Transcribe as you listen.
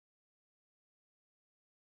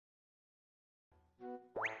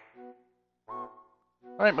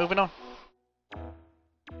Alright, moving on.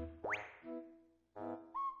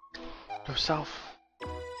 Go south.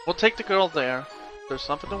 We'll take the girl there. There's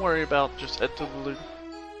nothing to worry about. Just head to the loot.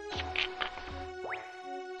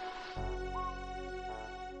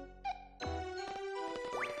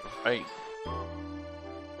 Right.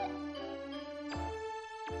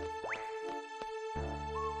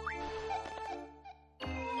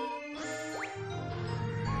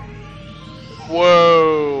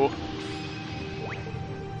 Whoa!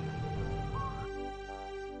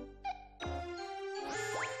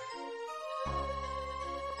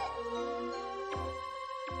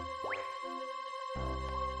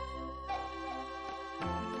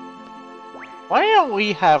 Why don't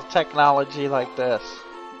we have technology like this?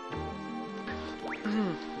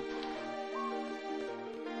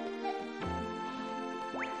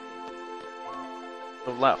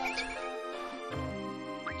 The left.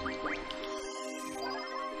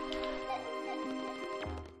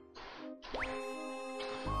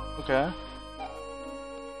 Okay.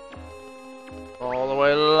 All the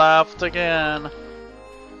way left again.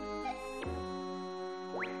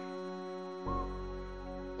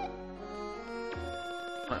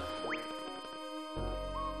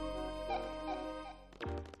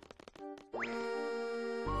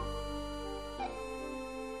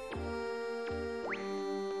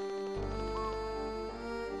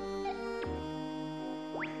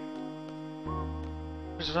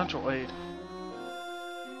 Residential aid.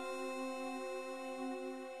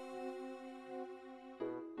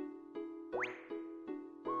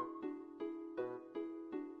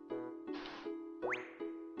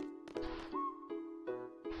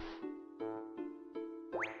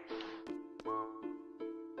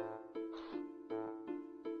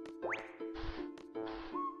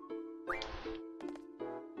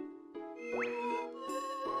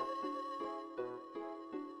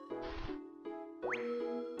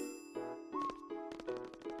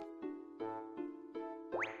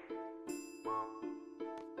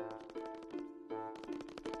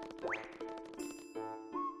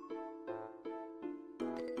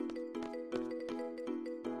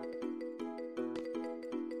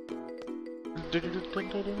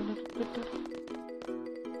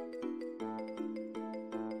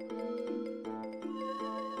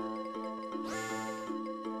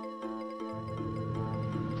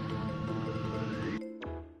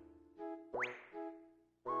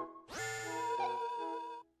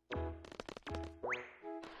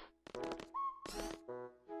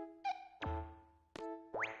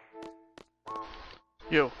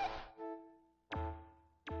 You.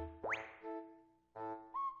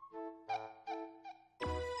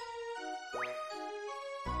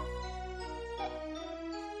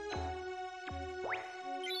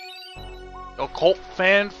 Occult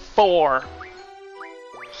Fan 4.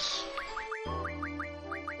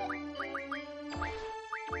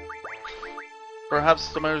 Perhaps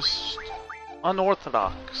the most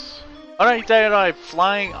unorthodox. Unidentified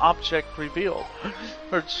flying object revealed.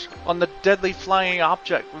 On the deadly flying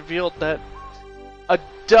object revealed that a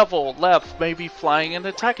devil left may be flying and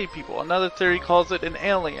attacking people. Another theory calls it an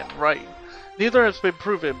alien, right? Neither has been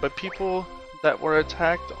proven, but people that were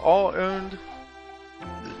attacked all owned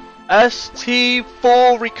ST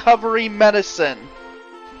full recovery medicine.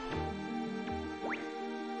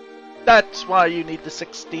 That's why you need the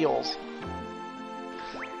 6 steals.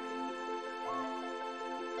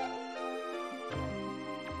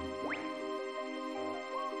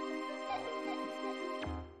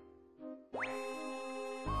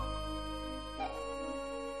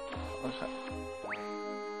 Okay.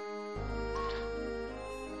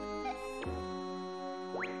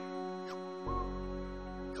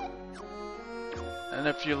 And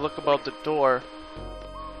if you look above the door,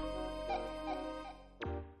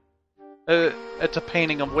 it's a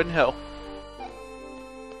painting of Windhill.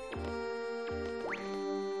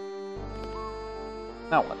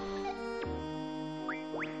 Now what?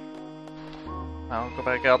 I'll go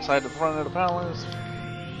back outside the front of the palace.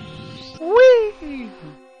 Whee!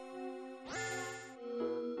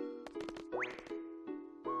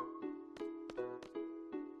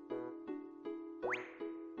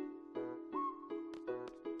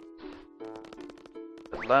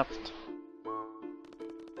 Left.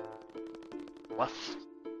 Left.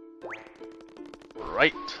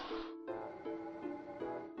 Right.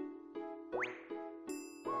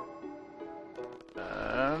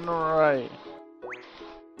 And right.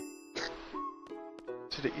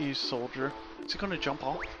 To the east, soldier. Is he gonna jump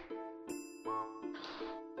off?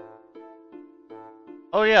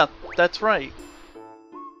 Oh yeah, that's right.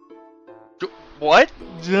 What?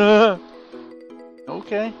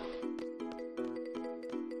 Okay.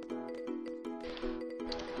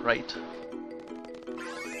 Right.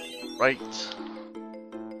 Right.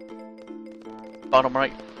 Bottom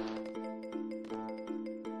right.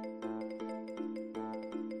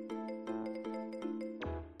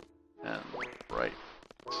 And right.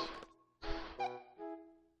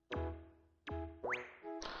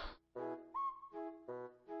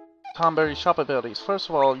 Tom Berry shop abilities. First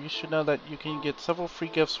of all, you should know that you can get several free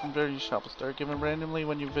gifts from various shops. They're given randomly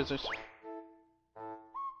when you visit.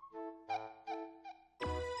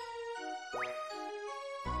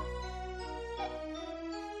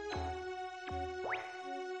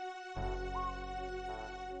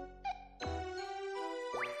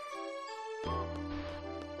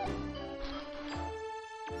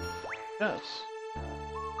 Yes.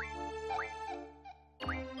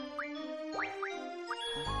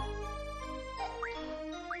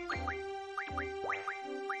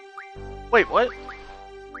 Wait, what?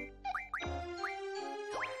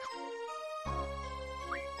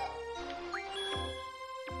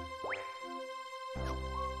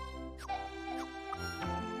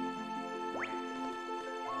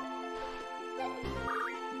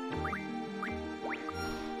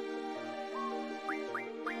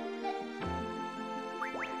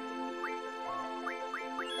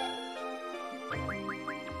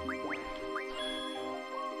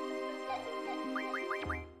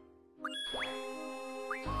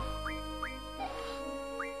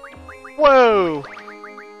 Whoa!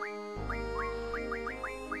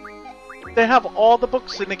 They have all the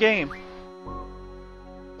books in the game.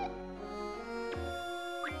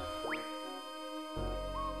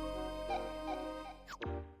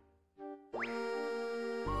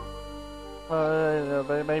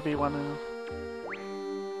 They may be one of...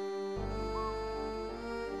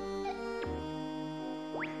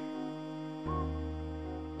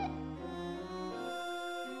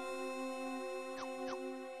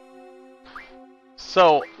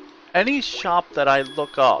 So, any shop that I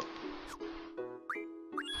look up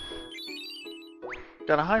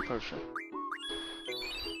got a high potion.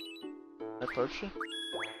 High potion?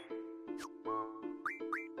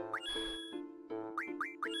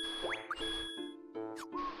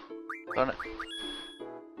 Darn it.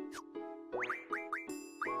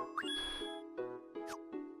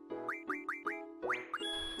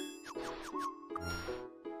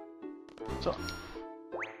 So...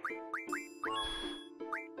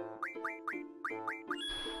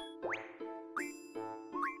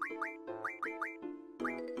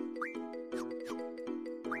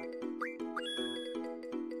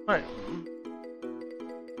 Alright.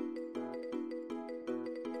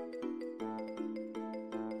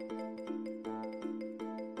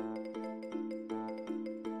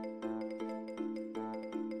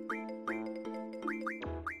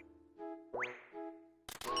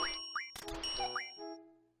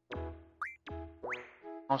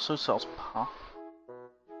 Also sells power.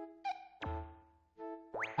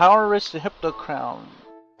 Power rich to Hypno Crown.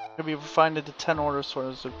 Can be refined into 10 order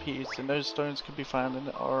stones of peace, and those stones can be found in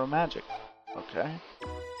Aura Magic. Okay.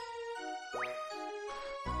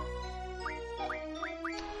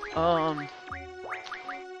 Oh!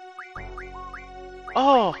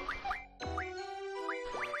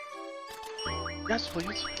 Yes,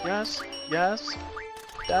 please. Yes, yes,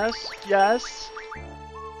 yes, yes.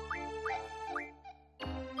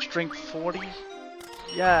 Strength 40.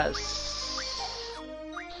 Yes.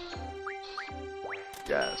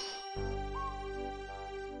 Yes.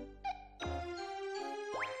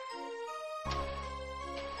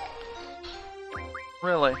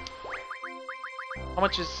 Really? How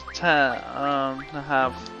much is 10? I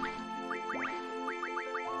have...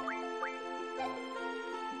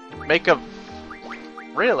 Makeup...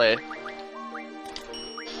 Really?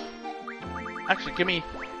 Actually, give me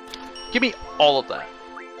all of that.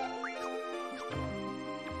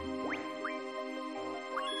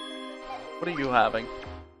 What are you having?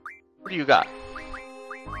 What do you got?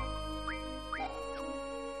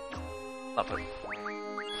 Nothing.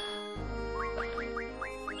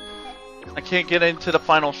 I can't get into the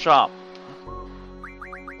final shop.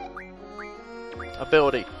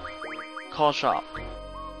 Ability. Call shop.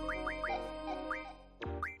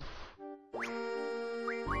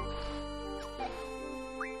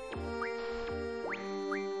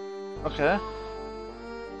 Okay.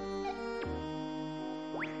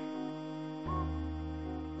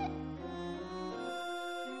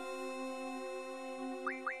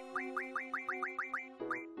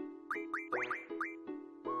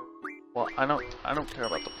 Well, I don't care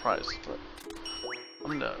about the price, but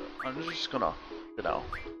I'm just gonna, you know.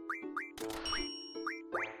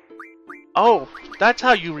 Oh, that's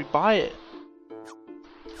how you rebuy it.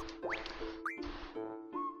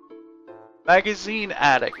 Magazine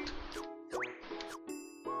addict.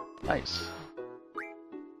 Nice.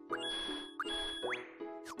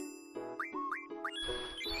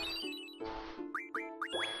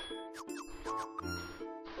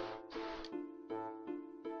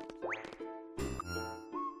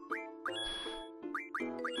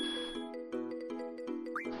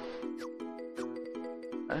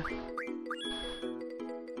 Okay.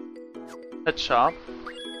 Pet shop.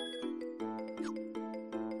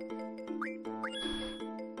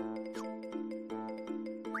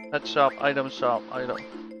 Pet shop, item shop, item.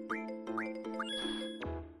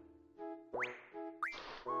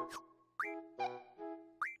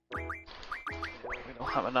 We don't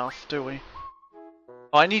have enough, do we?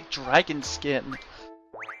 Oh, I need dragon skin.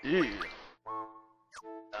 Ew.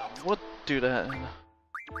 We'll do that in a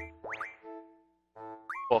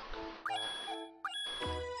book.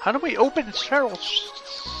 How do we open Cheryl's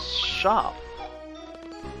shop?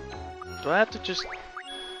 Do I have to just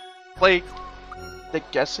play the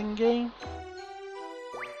guessing game?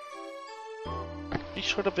 Be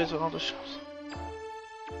sure to visit all the shops.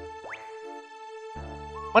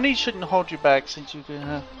 Money shouldn't hold you back since you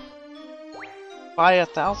can buy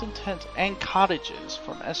 1,000 tents and cottages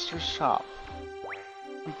from Esther's shop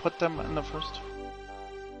and put them in the first.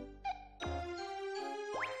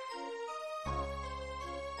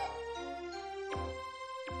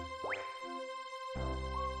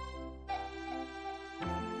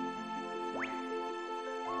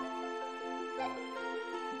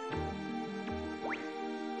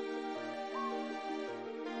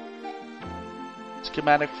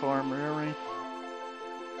 Schematic for armory.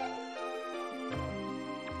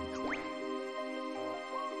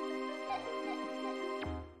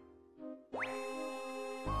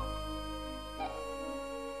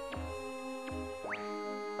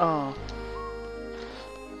 Oh.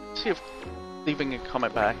 See if leaving a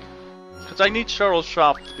comment back. Because I need Cheryl's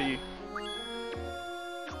shop to be.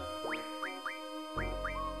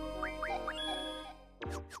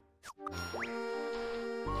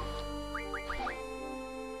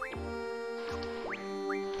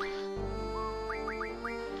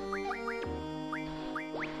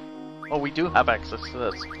 Oh, we do have access to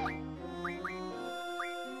this.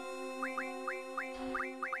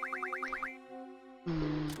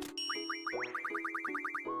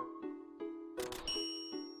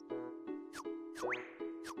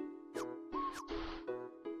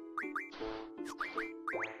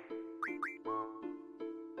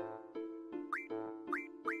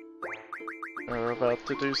 We're about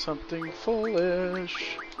to do something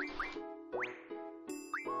foolish.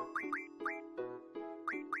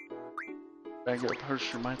 I get a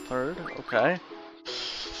person my third, okay.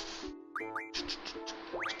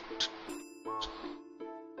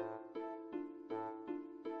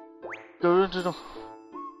 Go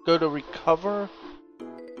to recover.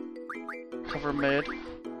 Cover mid.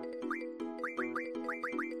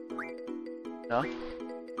 Yeah.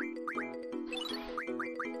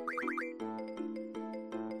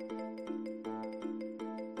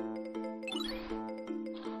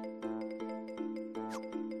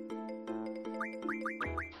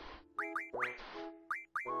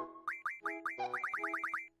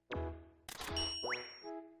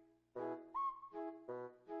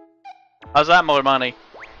 How's that more money?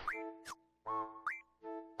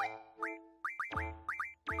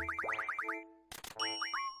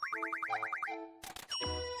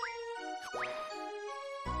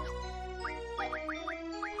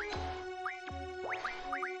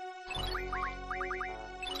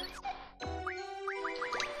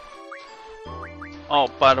 Oh,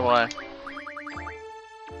 by the way.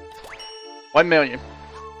 1 million.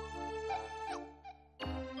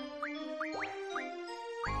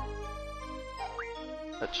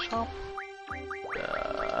 Pet shop?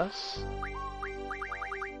 Yes.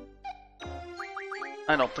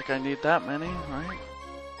 I don't think I need that many, right?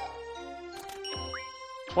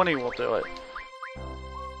 20 will do it.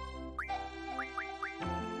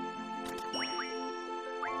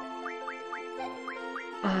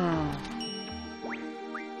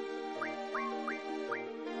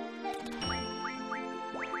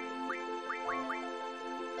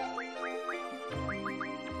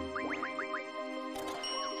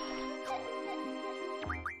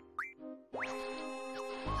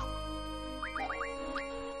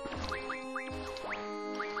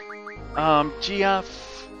 GF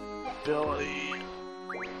ability,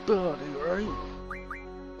 right?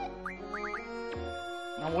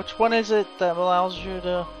 Now, which one is it that allows you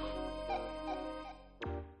to?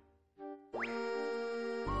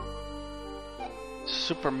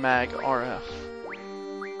 Super Mag RF.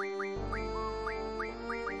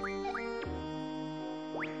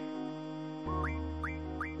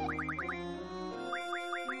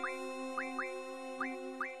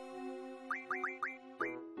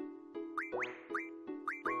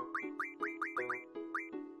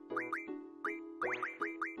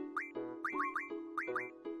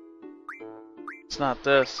 It's not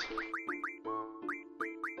this.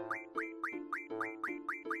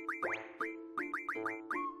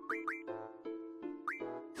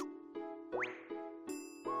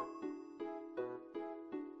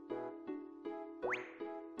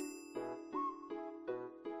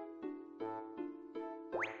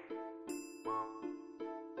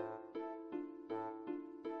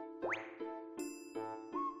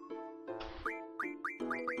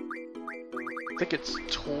 I think it's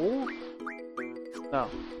tool? No.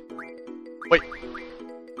 Wait.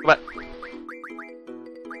 Come back.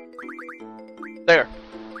 There.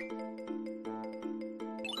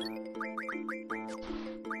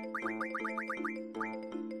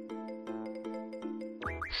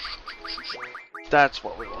 That's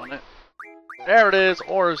what we wanted. There it is,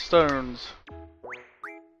 ore stones.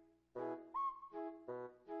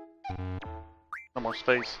 No more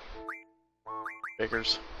space.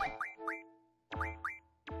 Figures.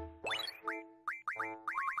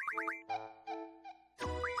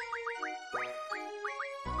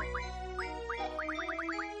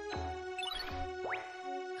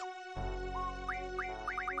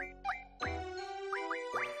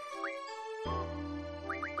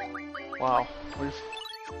 Wow, we've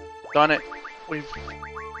done it.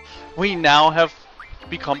 We now have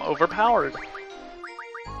become overpowered.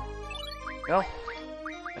 Go.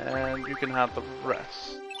 And you can have the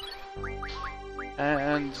rest.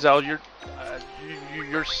 And Zell, you're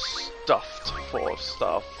stuffed full of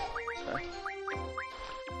stuff. Okay.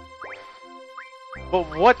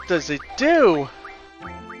 But what does it do?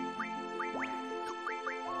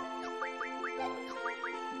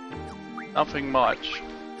 Nothing much.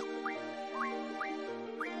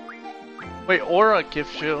 Wait, Aura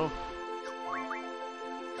gives you...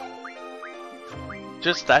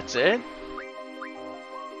 Just that's it?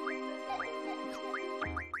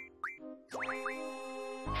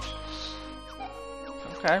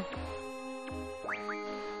 Okay.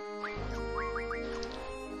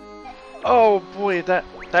 Oh boy,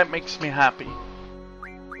 that makes me happy.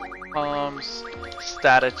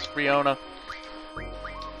 Status, Riona.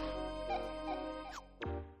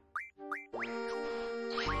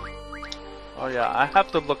 Oh yeah, I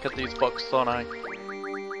have to look at these books, don't I?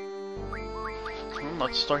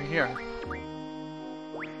 Let's start here.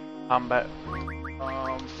 Combat.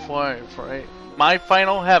 4, My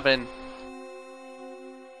final heaven.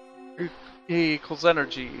 E equals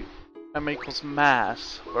energy. M equals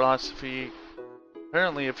mass. Velocity.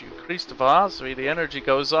 Apparently, if you increase the velocity, the energy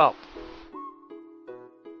goes up.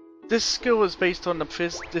 This skill is based on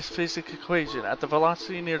this physics equation. At the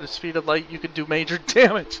velocity near the speed of light, you can do major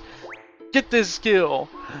damage. Get this skill!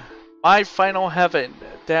 My final heaven.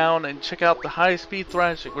 Down and check out the high speed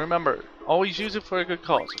thrashing. Remember, always use it for a good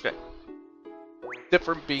cause. Okay.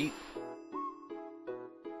 Different beat.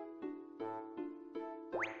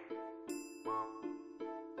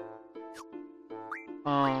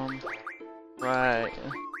 Right.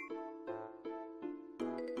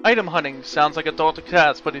 Item hunting sounds like a dog to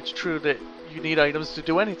cats, but it's true that you need items to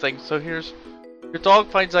do anything. So here's your dog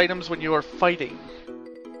finds items when you are fighting.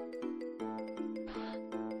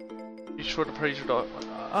 Be sure to praise your dog.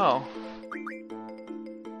 Oh.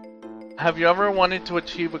 Have you ever wanted to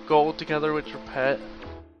achieve a goal together with your pet?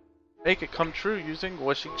 Make it come true using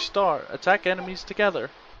Wishing Star. Attack enemies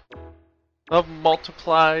together. Love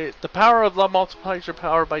multiply. The power of love multiplies your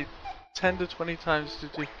power by 10 to 20 times to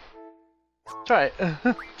do. Try it.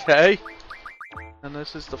 Okay. And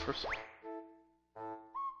this is the first one.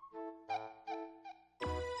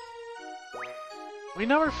 We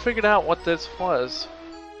never figured out what this was,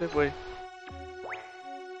 did we?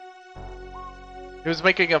 He was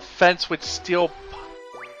making a fence with steel.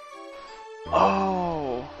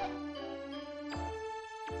 Oh.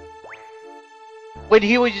 When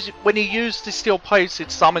he used the steel pipes,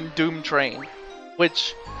 it summoned Doom Train,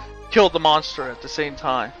 which killed the monster at the same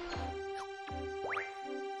time.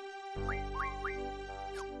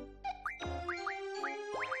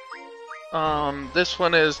 This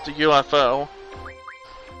one is the UFO.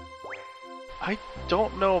 I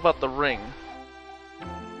don't know about the ring.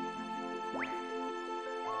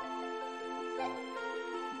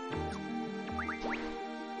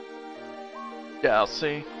 Yeah, I'll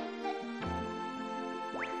see.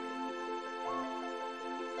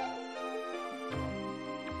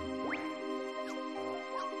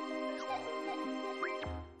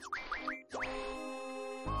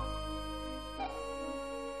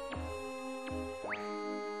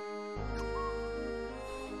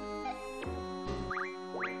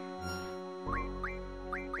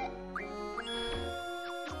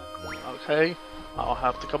 Okay, I'll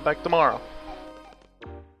have to come back tomorrow.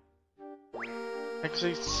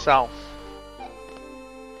 Exit south.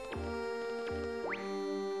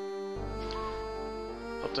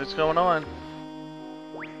 Something's going on.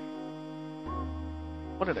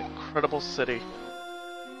 What an incredible city.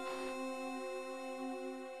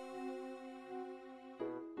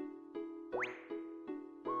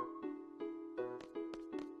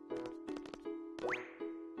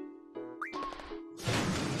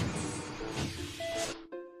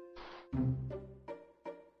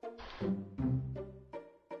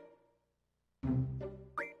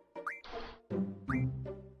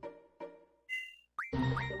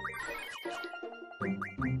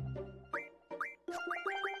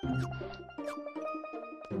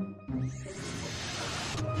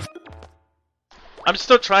 I'm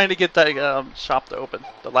still trying to get that shop to open,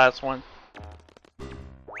 the last one.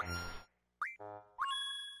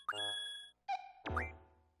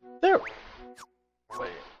 There.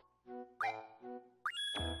 Wait.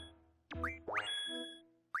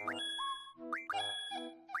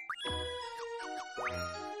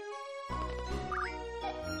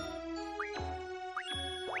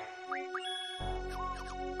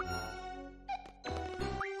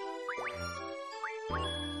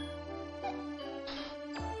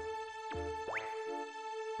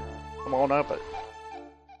 Come on up,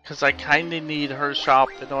 because I kind of need her shop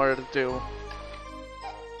in order to do.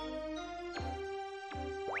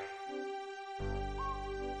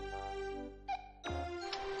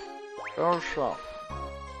 Her shop.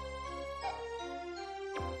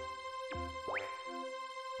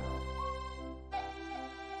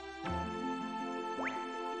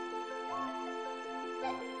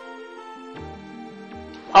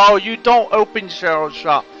 Oh, you don't open Cheryl's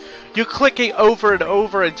shop. You click it over and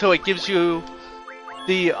over until it gives you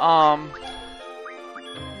the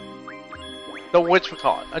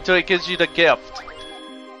whatchamacallit, until it gives you the gift.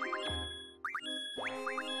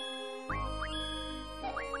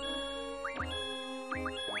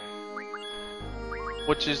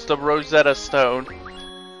 Which is the Rosetta Stone.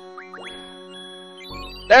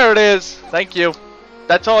 There it is! Thank you.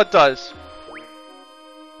 That's all it does.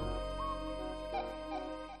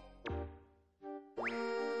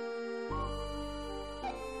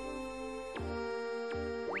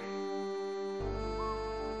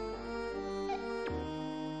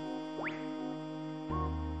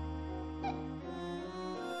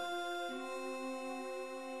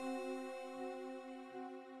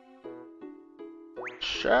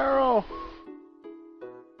 Cheryl!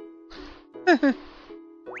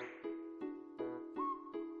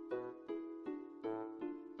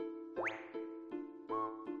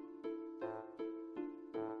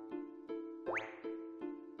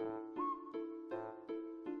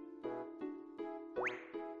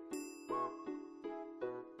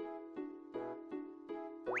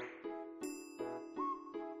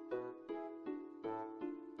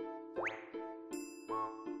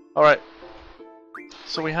 Alright.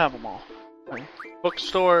 So we have them all. Okay.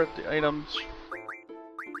 Bookstore, the items.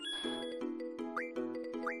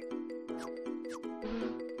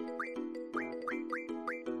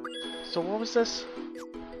 So what was this?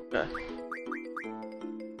 Okay.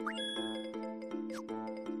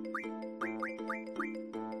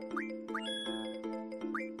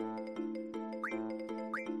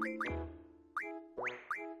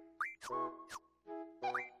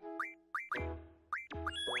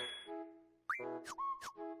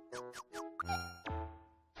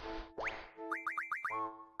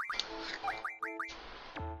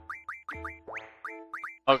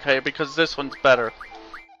 Okay, because this one's better.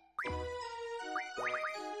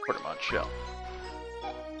 Pretty much, yeah.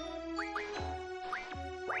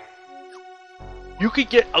 You could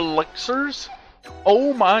get elixirs?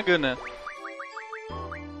 Oh my goodness.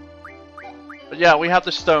 But yeah, we have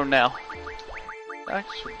the stone now.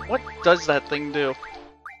 Actually, what does that thing do?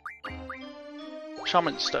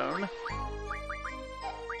 Shaman stone.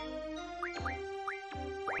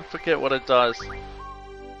 I forget what it does.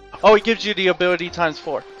 Oh, it gives you the ability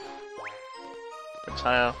 ×4. Which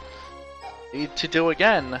I need to do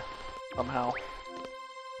again, somehow.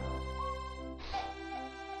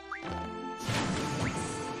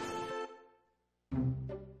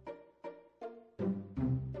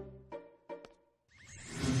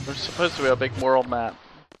 There's supposed to be a big world map.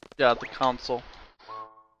 Yeah, the console.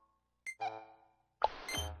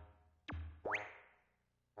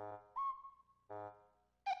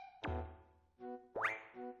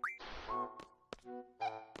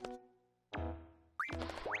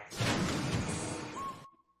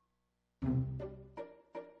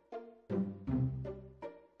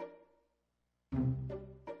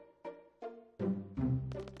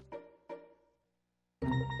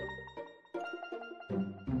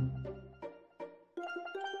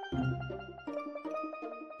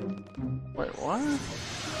 Wait, what?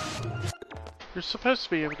 You're supposed to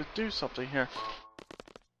be able to do something here.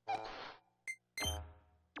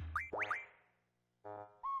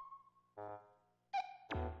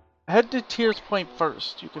 Head to Tears Point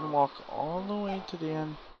first. You can walk all the way to the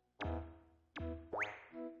end.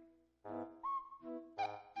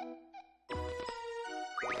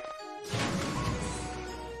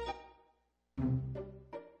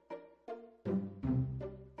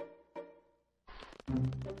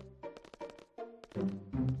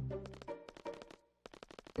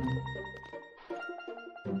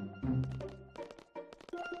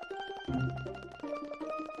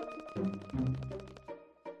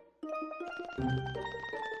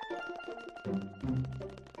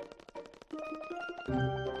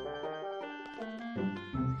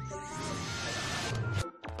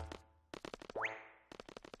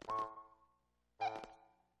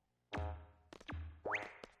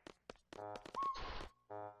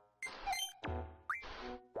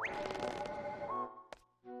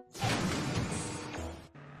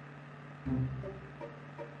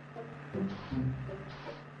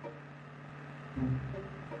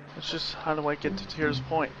 It's just, how do I get to Tears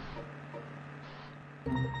Point?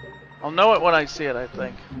 I'll know it when I see it, I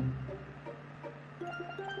think.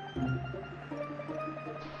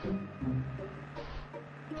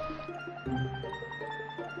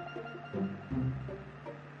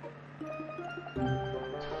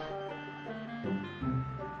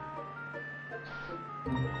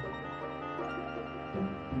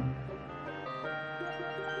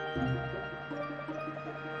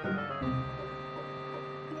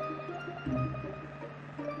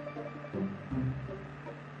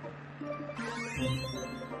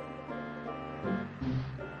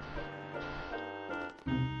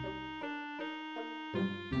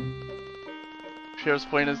 Tears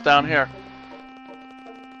Point is down here.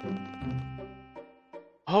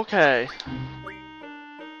 Okay.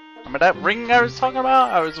 Remember that ring I was talking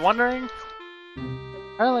about? I was wondering.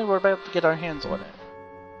 Apparently we're about to get our hands on it.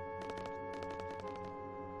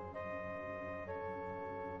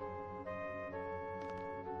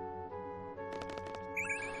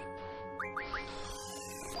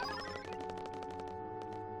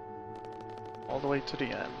 All the way to the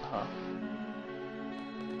end, huh?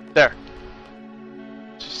 There.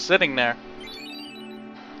 Just sitting there.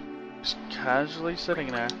 Just casually sitting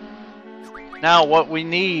there. Now what we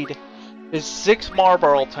need is 6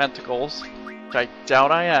 Marlboro tentacles, which I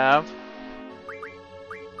doubt I have.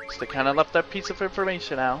 So they kind of left that piece of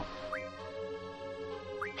information out.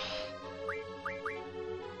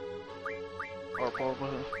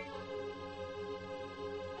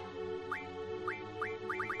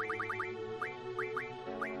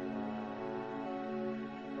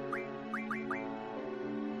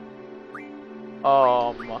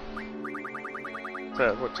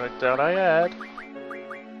 Which I doubt I had.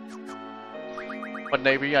 But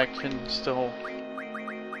maybe I can still...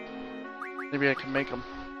 Maybe I can make them.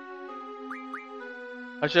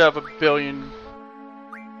 I should have a billion...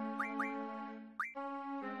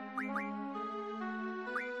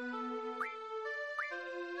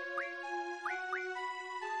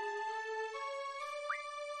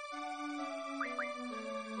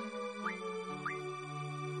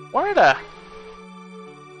 Where the...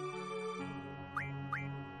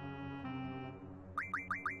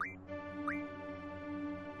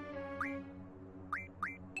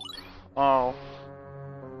 Oh.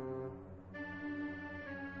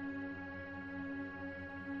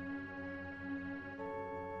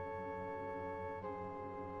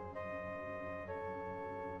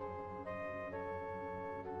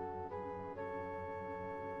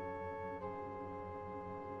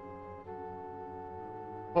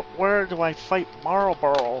 But where do I fight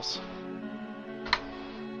Marlboros?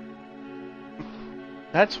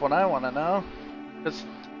 That's what I want to know. Because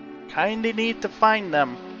kinda need to find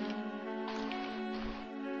them.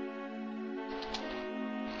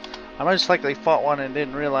 I most likely fought one and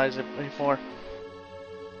didn't realize it before.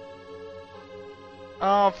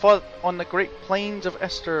 Oh, fought on the Great Plains of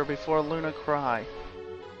Esther before Luna Cry.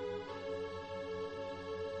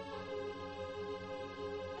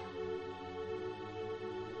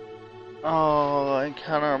 Oh,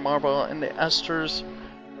 encounter a marble in the Esters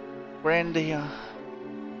Grandia.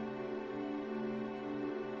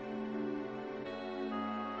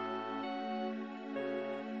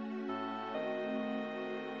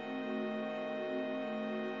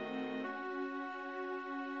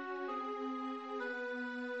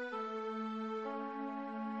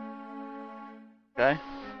 Okay.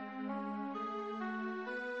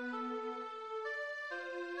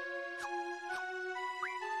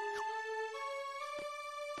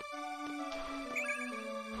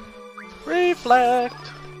 Reflect.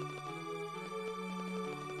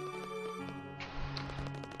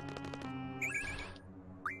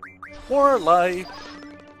 for life.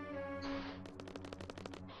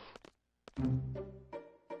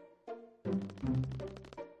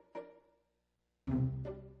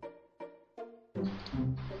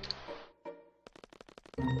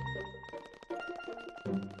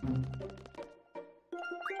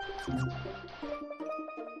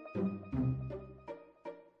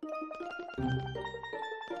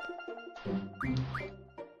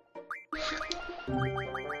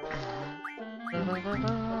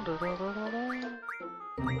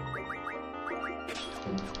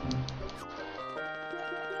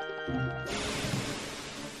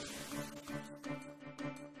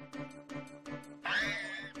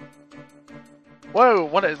 Whoa,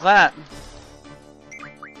 what is that?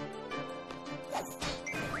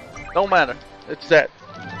 Don't matter. It's dead.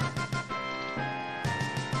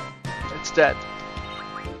 It's dead.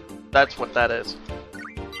 That's what that is.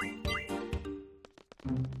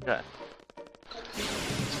 Okay.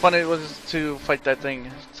 It's funny it was to fight that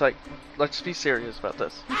thing. It's like, let's be serious about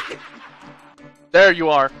this. There you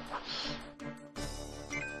are.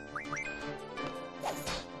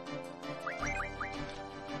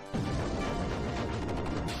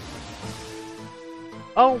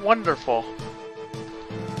 Oh, wonderful.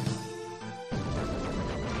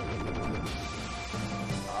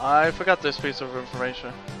 I forgot this piece of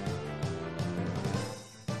information.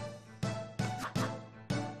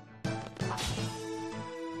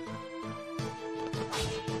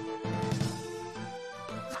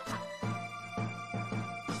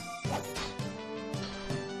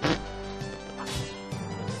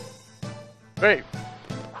 Great.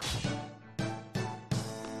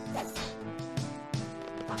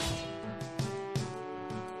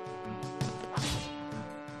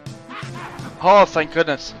 Oh, thank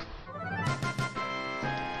goodness.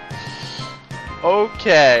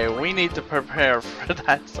 Okay, we need to prepare for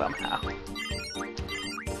that somehow.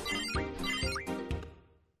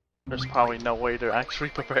 There's probably no way to actually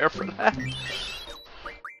prepare for that.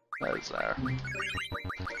 That is there.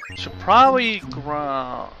 Should probably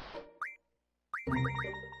grow.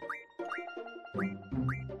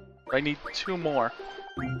 I need 2 more.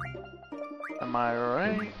 Am I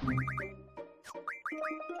right?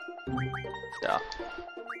 Yeah.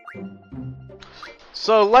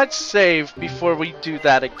 So let's save before we do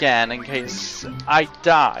that again in case I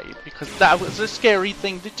die, because that was a scary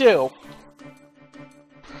thing to do.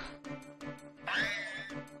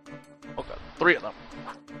 Oh god, 3 of them.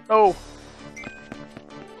 No!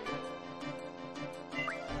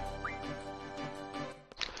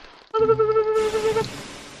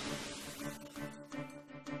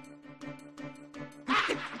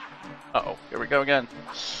 Uh-oh, here we go again.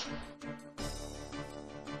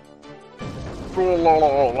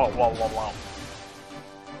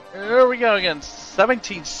 Here we go again.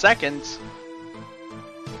 17 seconds.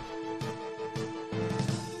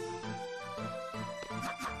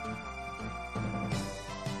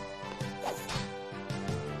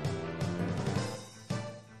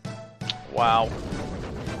 Wow.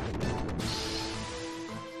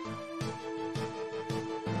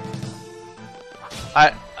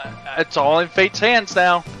 It's all in Fate's hands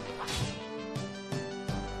now.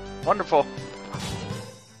 Wonderful.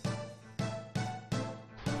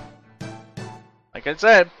 Like I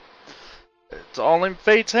said, it's all in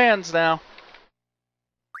Fate's hands now.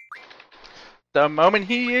 The moment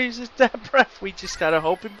he uses that breath, we just gotta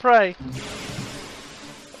hope and pray.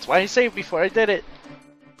 That's why I saved before I did it.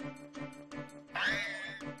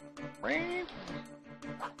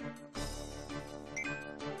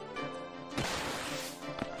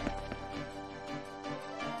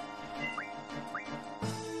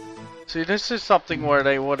 See, this is something where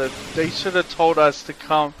they should have told us to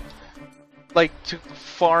come, like, to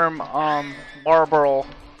farm, Marlboro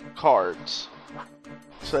cards.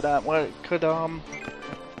 So that way it could,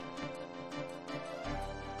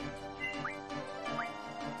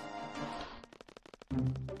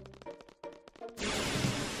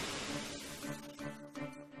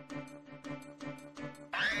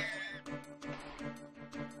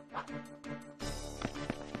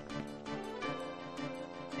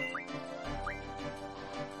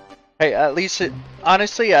 hey, at least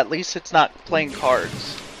honestly, at least it's not playing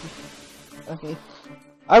cards.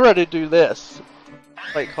 I'd rather do this.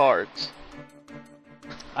 Play cards.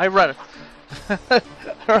 I'd rather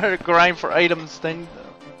grind for items than...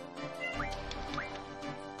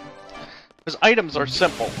 Because items are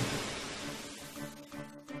simple.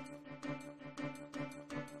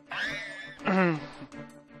 Dun,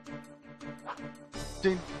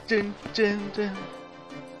 dun, dun, dun.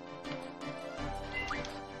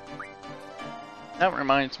 That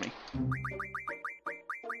reminds me.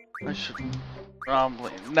 I should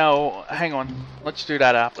Probably. No, hang on. Let's do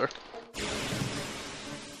that after.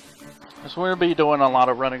 Because we're going to be doing a lot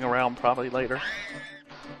of running around probably later.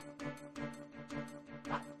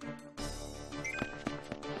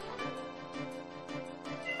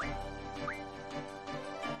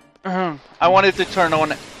 I wanted to turn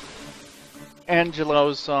on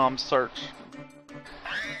Angelo's search.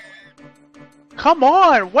 Come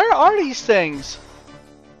on! Where are these things?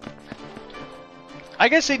 I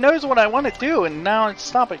guess he knows what I want to do and now it's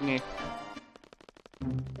stopping me.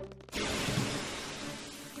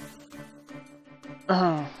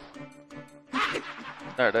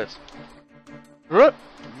 There it is. There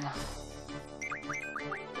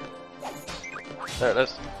it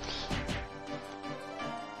is.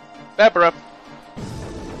 Bad breath.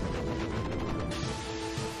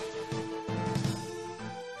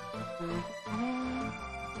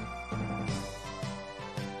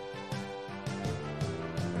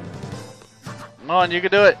 Come on, you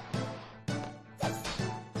can do it.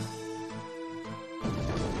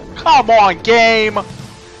 Come on, game!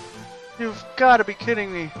 You've got to be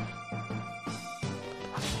kidding me.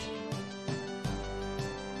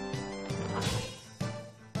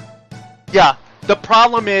 Yeah, the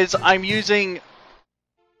problem is I'm using...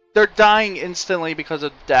 They're dying instantly because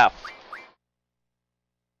of death.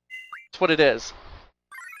 That's what it is.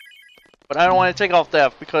 But I don't want to take off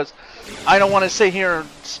death because I don't want to sit here and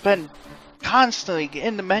spend constantly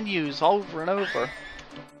in the menus over and over.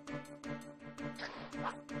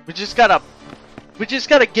 We just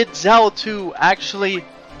gotta get Zell to actually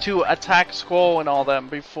to attack Squall and all them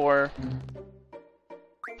before.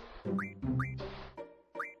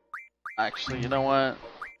 Actually, you know what?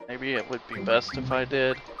 Maybe it would be best if I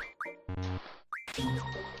did.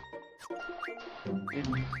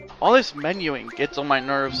 All this menuing gets on my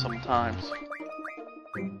nerves sometimes.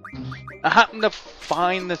 I happen to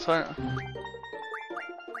find this.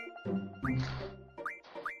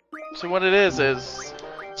 So what it is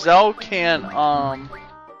Zell can't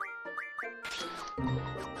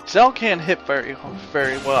hit very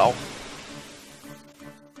well.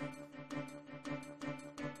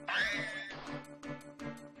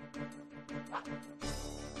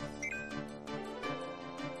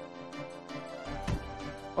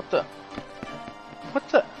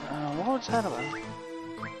 What was that about?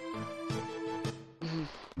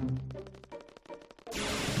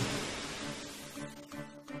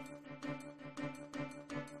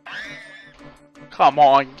 Come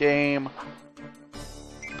on, game.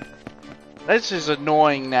 This is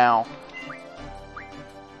annoying now.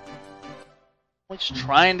 We're just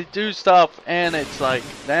trying to do stuff and it's like,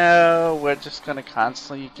 no, we're just gonna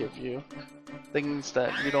constantly give you things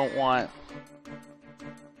that you don't want.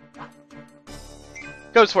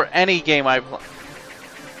 Goes for any game I play.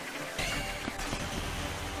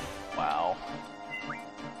 Wow.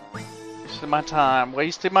 Wasting my time.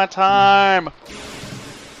 Wasting my time.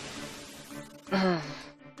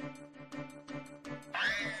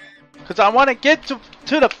 Because I want to get to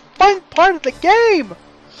the fun part of the game.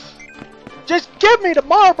 Just give me the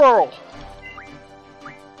Marlboro.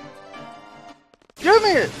 Give me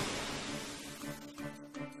it.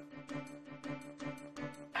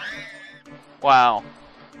 Wow.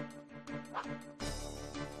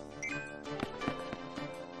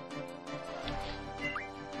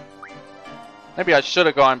 Maybe I should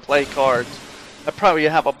have gone play cards. I probably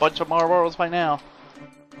have a bunch of Marlboros by now.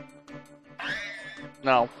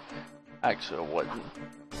 No, actually I wouldn't.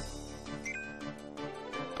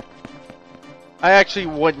 I actually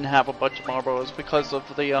wouldn't have a bunch of Marlboros because of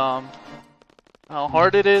the how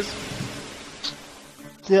hard it is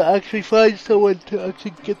to actually find someone to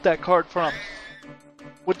actually get that card from.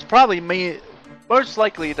 Which probably most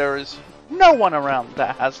likely there is no one around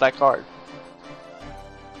that has that card.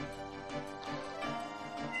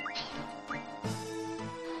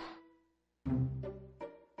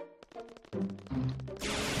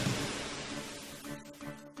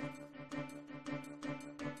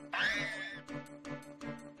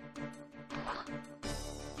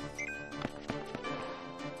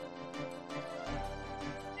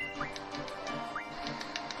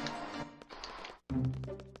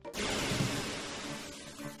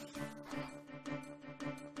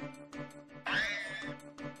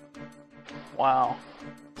 Wow.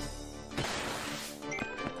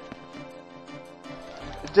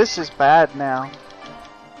 This is bad now.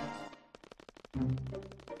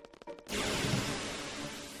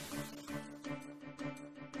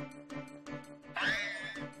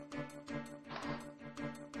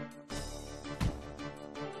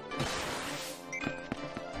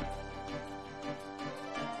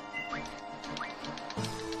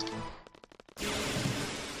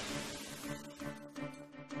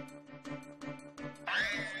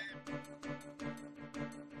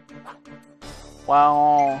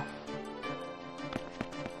 Wow.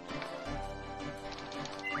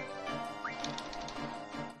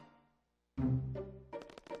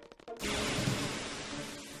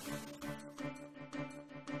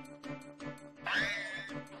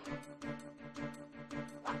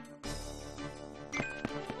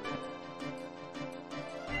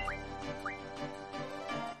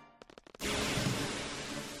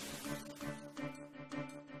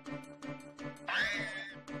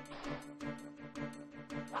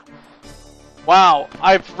 Wow,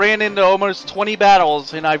 I've ran into almost 20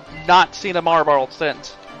 battles and I've not seen a marble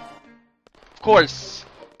since. Of course.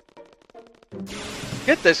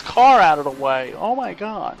 Get this car out of the way. Oh my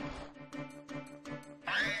god.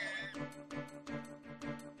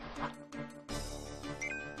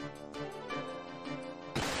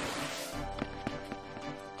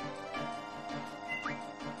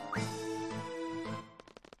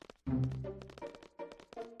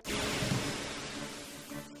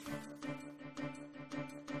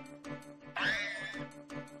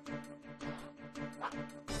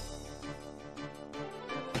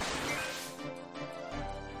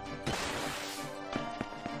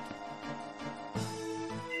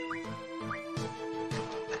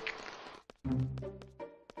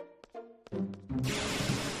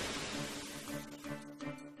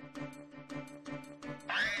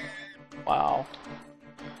 Wow.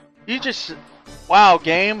 You just... Wow,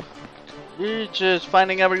 game. You're just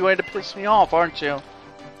finding every way to piss me off, aren't you?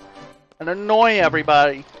 And annoy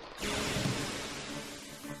everybody.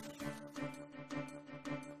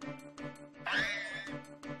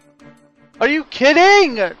 Are you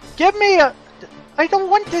kidding? Give me a... I don't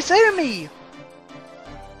want this enemy!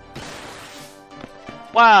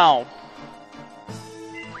 Wow.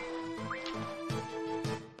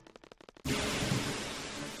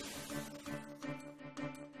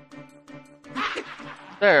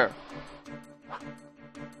 There.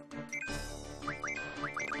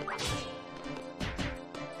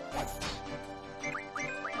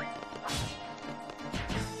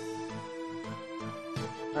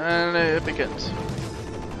 And it begins.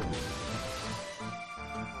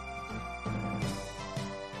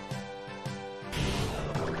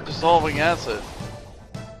 Dissolving acid.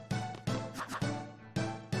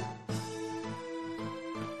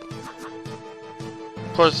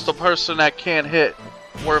 Of course, the person that can't hit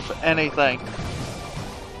worth anything.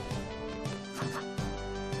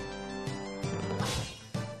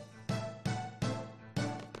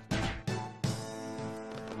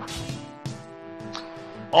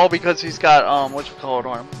 All because he's got whatchamacallit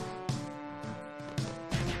on him.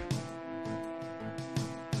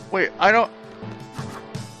 Wait, I don't...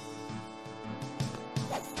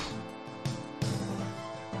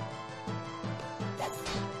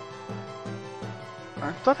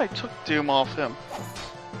 I thought I took Doom off him.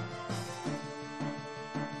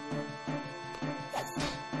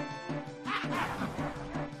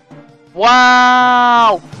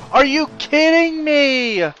 Wow! Are you kidding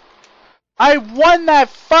me? I won that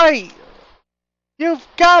fight! You've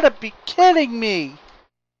gotta be kidding me!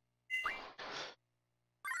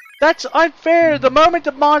 That's unfair! The moment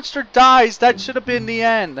the monster dies, that should have been the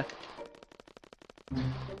end.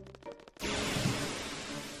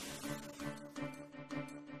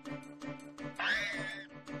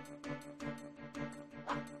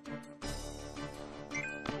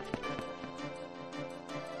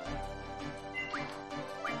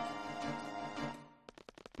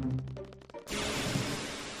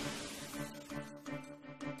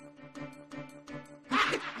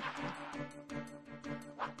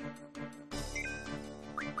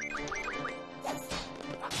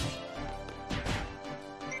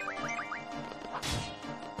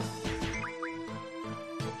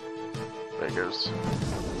 Figures.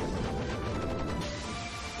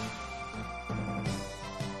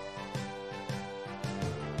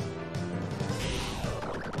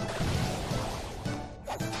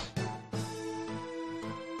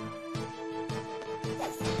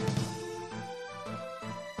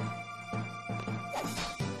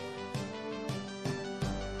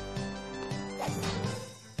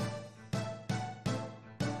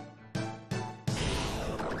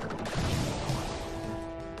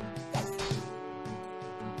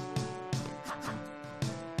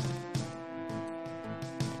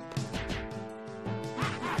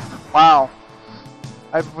 Wow.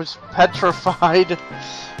 I was petrified.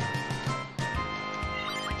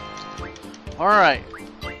 Alright.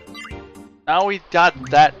 Now we got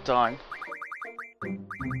that done. I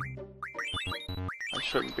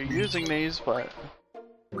shouldn't be using these, but...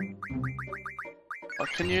 what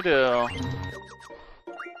can you do?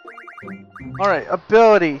 Alright,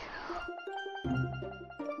 ability.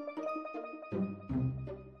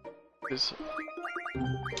 is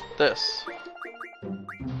this.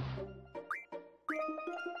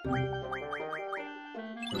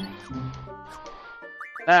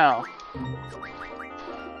 Now,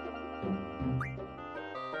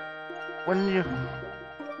 when you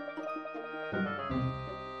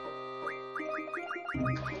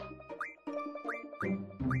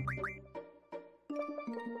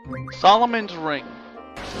Solomon's Ring.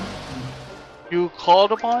 You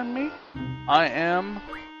called upon me? I am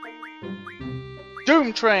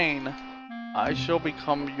Doom Train. I shall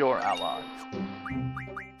become your ally.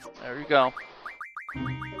 There you go.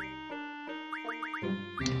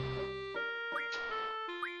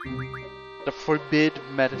 The forbid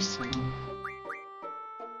medicine.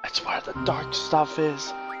 That's where the dark stuff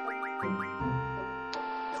is.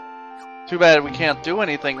 Too bad we can't do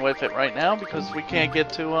anything with it right now because we can't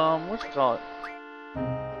get to what you call it.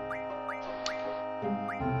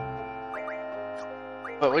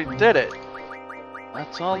 But we did it.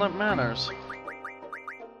 That's all that matters.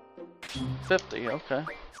 50, okay.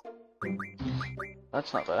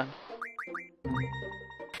 That's not bad.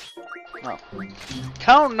 No.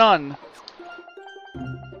 Count none!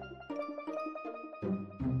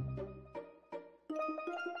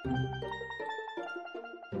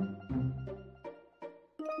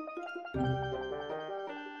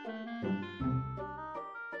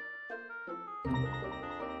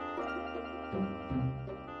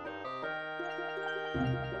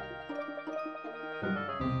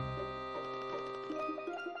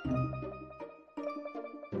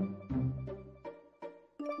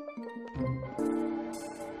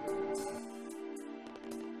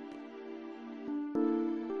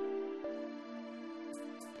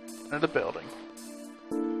 The building.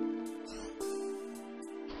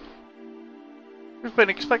 We've been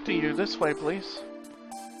expecting you. This way, please.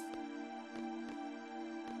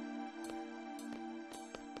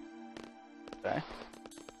 Okay.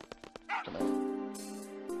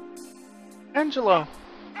 Angelo.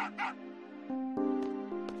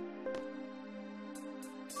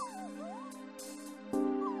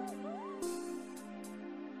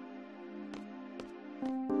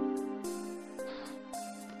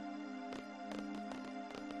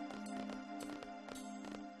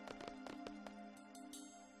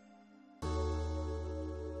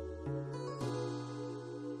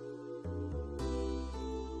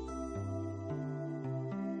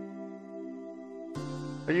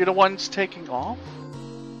 Are you the ones taking off?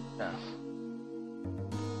 Yeah.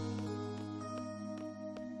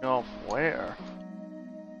 Off where?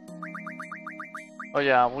 Oh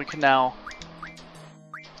yeah, we can now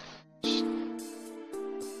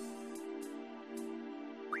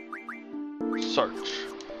search.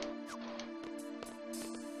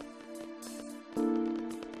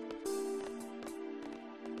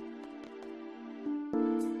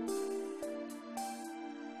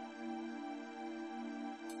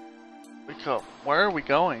 Where are we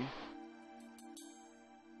going?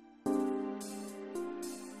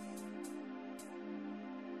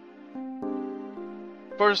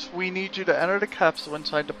 First, we need you to enter the capsule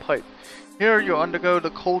inside the pipe. Here, you undergo the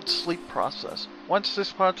cold sleep process. Once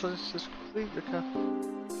this process is complete, you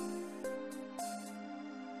can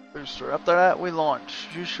booster. After that, we launch.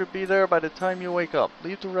 You should be there by the time you wake up.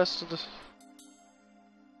 Leave the rest of the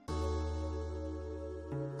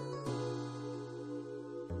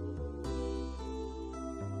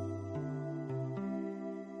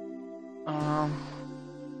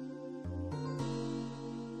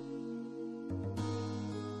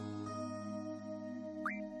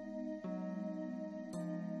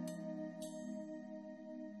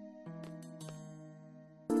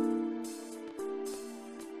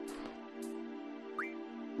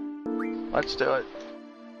let's do it.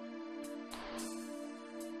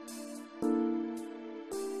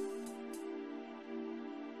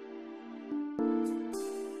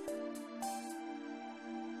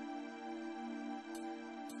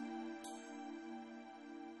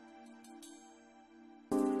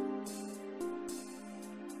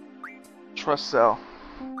 Trust cell.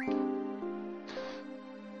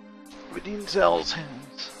 Within cell's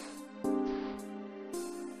hands.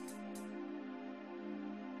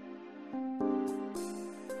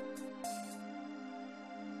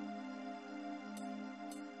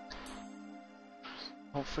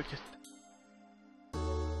 Don't forget.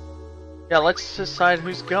 Yeah, let's decide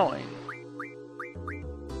who's going.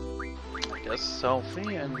 I guess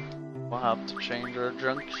Sophie, and we'll have to change our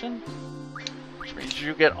junction. Which means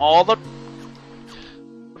you get all the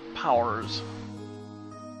powers.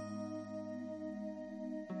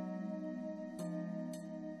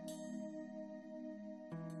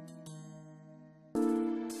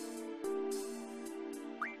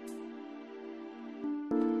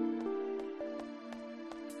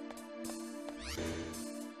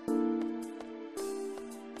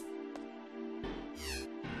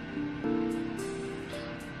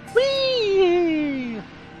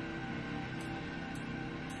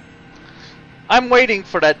 I'm waiting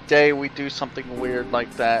for that day we do something weird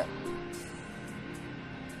like that.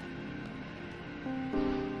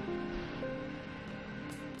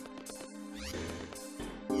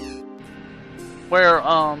 Where,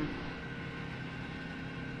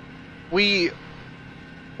 we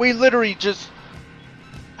literally just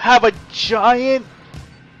have a giant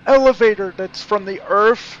elevator that's from the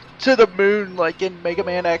Earth to the moon, like in Mega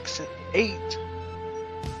Man X8.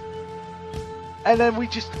 And then we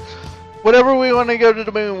just, whenever we want to go to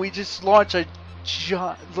the moon, we just launch a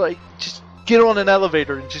giant, like, just get on an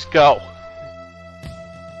elevator and just go.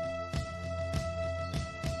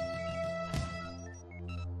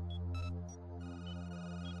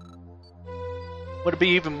 What'd be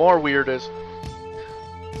even more weird is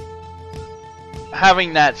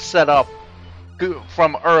having that set up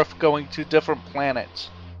from Earth going to different planets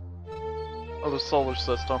of the solar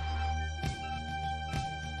system.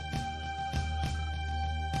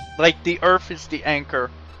 Like the Earth is the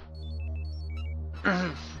anchor.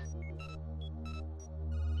 Of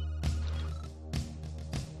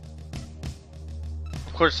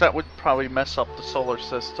course, that would probably mess up the solar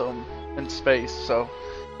system and space, so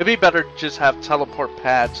it'd be better to just have teleport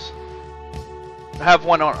pads. Have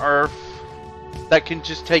one on Earth that can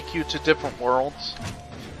just take you to different worlds.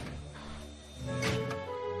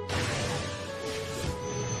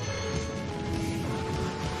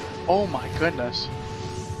 Oh my goodness.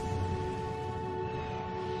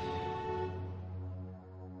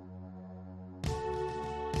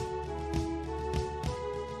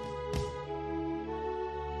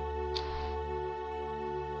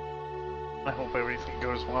 I hope everything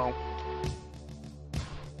goes well. I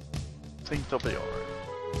think they'll be alright.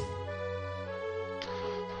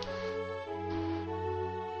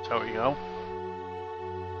 There we go.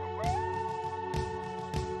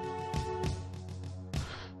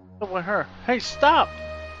 Look at her. Hey, stop!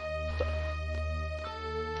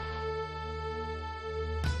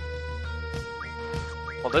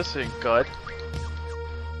 Well, this ain't good.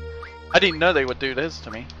 I didn't know they would do this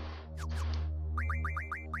to me.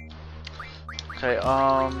 Okay,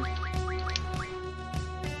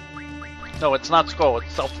 no, it's not Skull,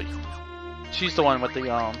 it's Selfie. She's the one with the,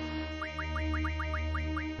 yeah,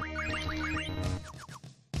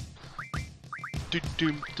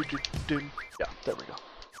 there we go.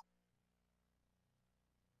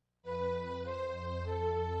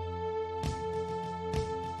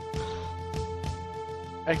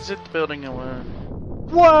 Exit the building and we're...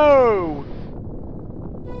 Whoa!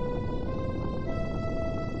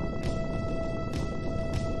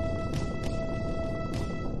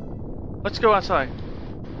 Let's go outside.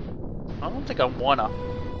 I don't think I wanna.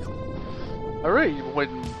 I really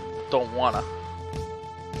don't wanna.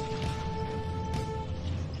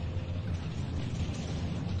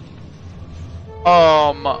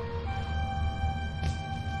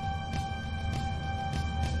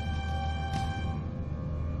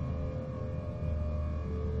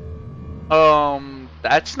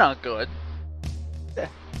 That's not good. The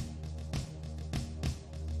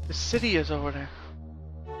city is over there.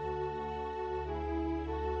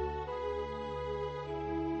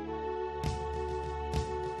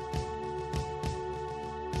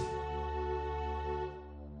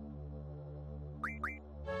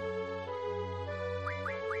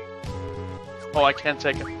 Oh, I can't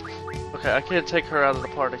take it. Okay, I can't take her out of the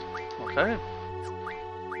party. Okay.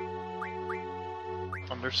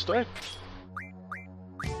 Understood.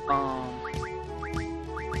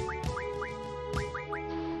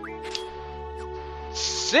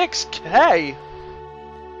 6K?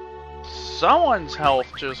 Someone's health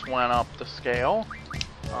just went up the scale.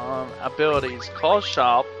 Abilities, call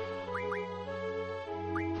shop.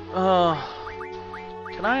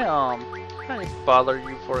 Can I bother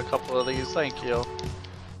you for a couple of these? Thank you.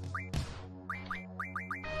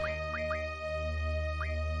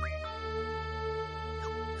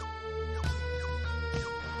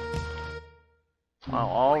 Wow,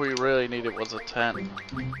 all we really needed was a 10.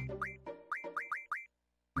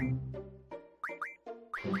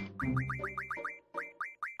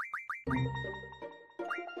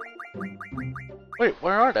 Wait,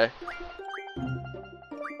 where are they?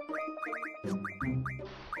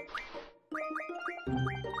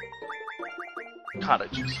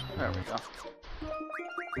 Cottages. There we go.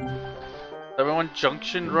 Is everyone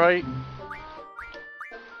junctioned right?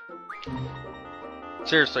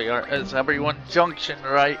 Seriously, is everyone junctioned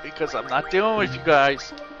right? Because I'm not dealing with you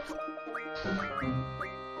guys.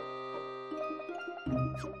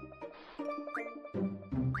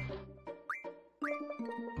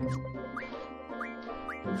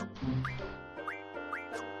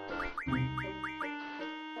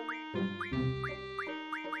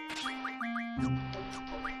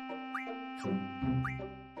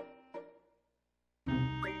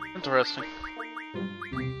 interesting.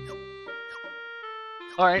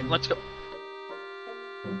 Alright, let's go.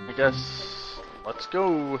 I guess, let's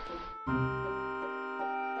go.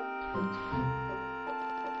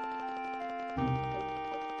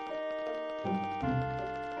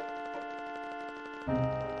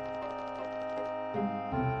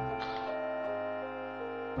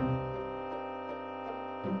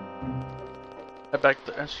 Head back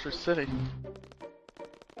to Esther City.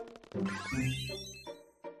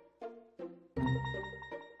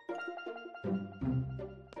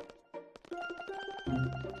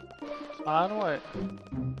 How do I?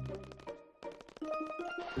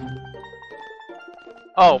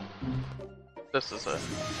 Oh, this is it.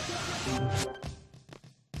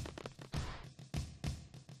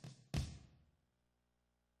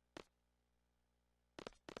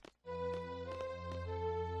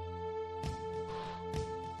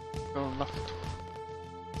 Oh, nothing.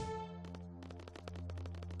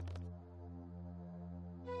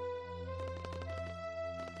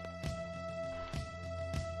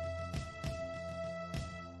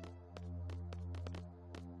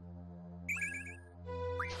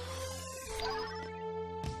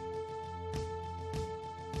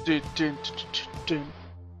 Dun, dun, dun, dun, dun.